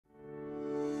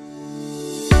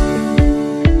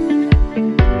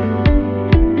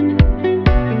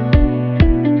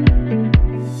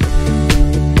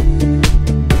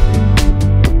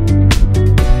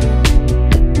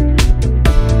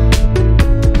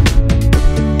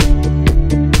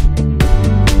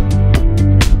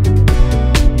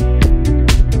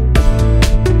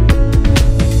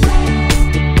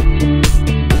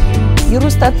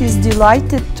Eurostat is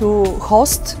delighted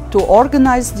to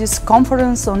organize this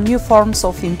conference on new forms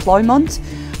of employment,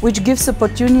 which gives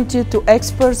opportunity to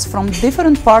experts from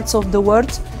different parts of the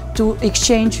world to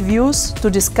exchange views,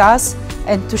 to discuss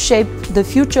and to shape the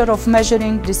future of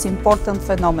measuring this important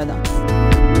phenomenon.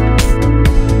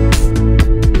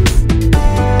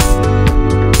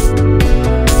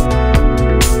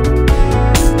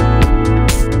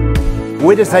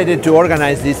 We decided to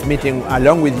organize this meeting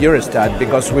along with Eurostat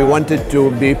because we wanted to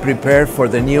be prepared for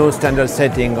the new standard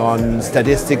setting on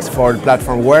statistics for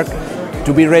platform work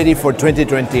to be ready for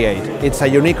 2028. It's a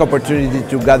unique opportunity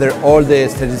to gather all the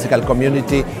statistical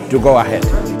community to go ahead.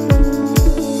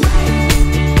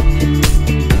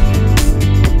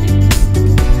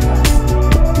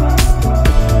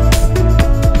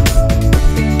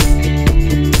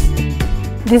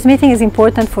 This meeting is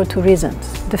important for two reasons.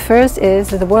 The first is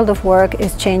that the world of work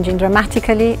is changing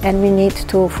dramatically and we need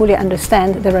to fully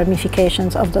understand the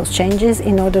ramifications of those changes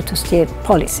in order to steer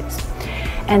policies.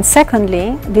 And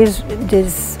secondly, this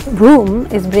room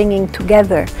is bringing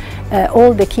together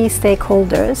all the key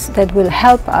stakeholders that will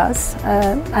help us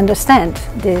understand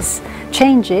these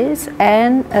changes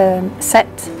and set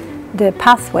the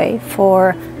pathway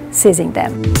for seizing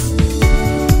them.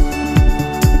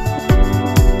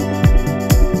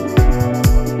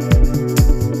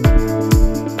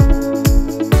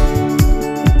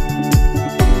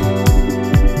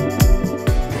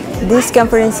 This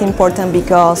conference is important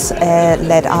because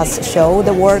let us show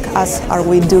the work as are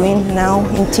we doing now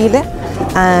in Chile,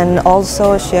 and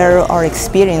also share our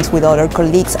experience with other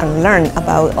colleagues and learn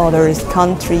about other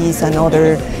countries and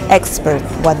other experts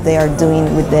what they are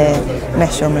doing with the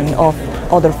measurement of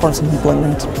other forms of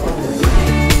employment.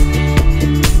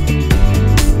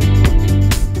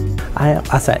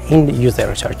 As an end-user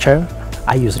researcher,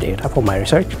 I use data for my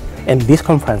research, and this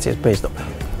conference is based on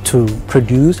to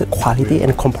produce quality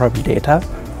and comparable data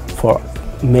for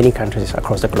many countries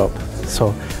across the globe.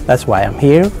 So that's why I'm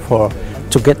here,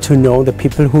 to get to know the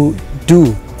people who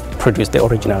do produce the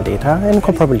original data and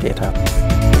comparable data.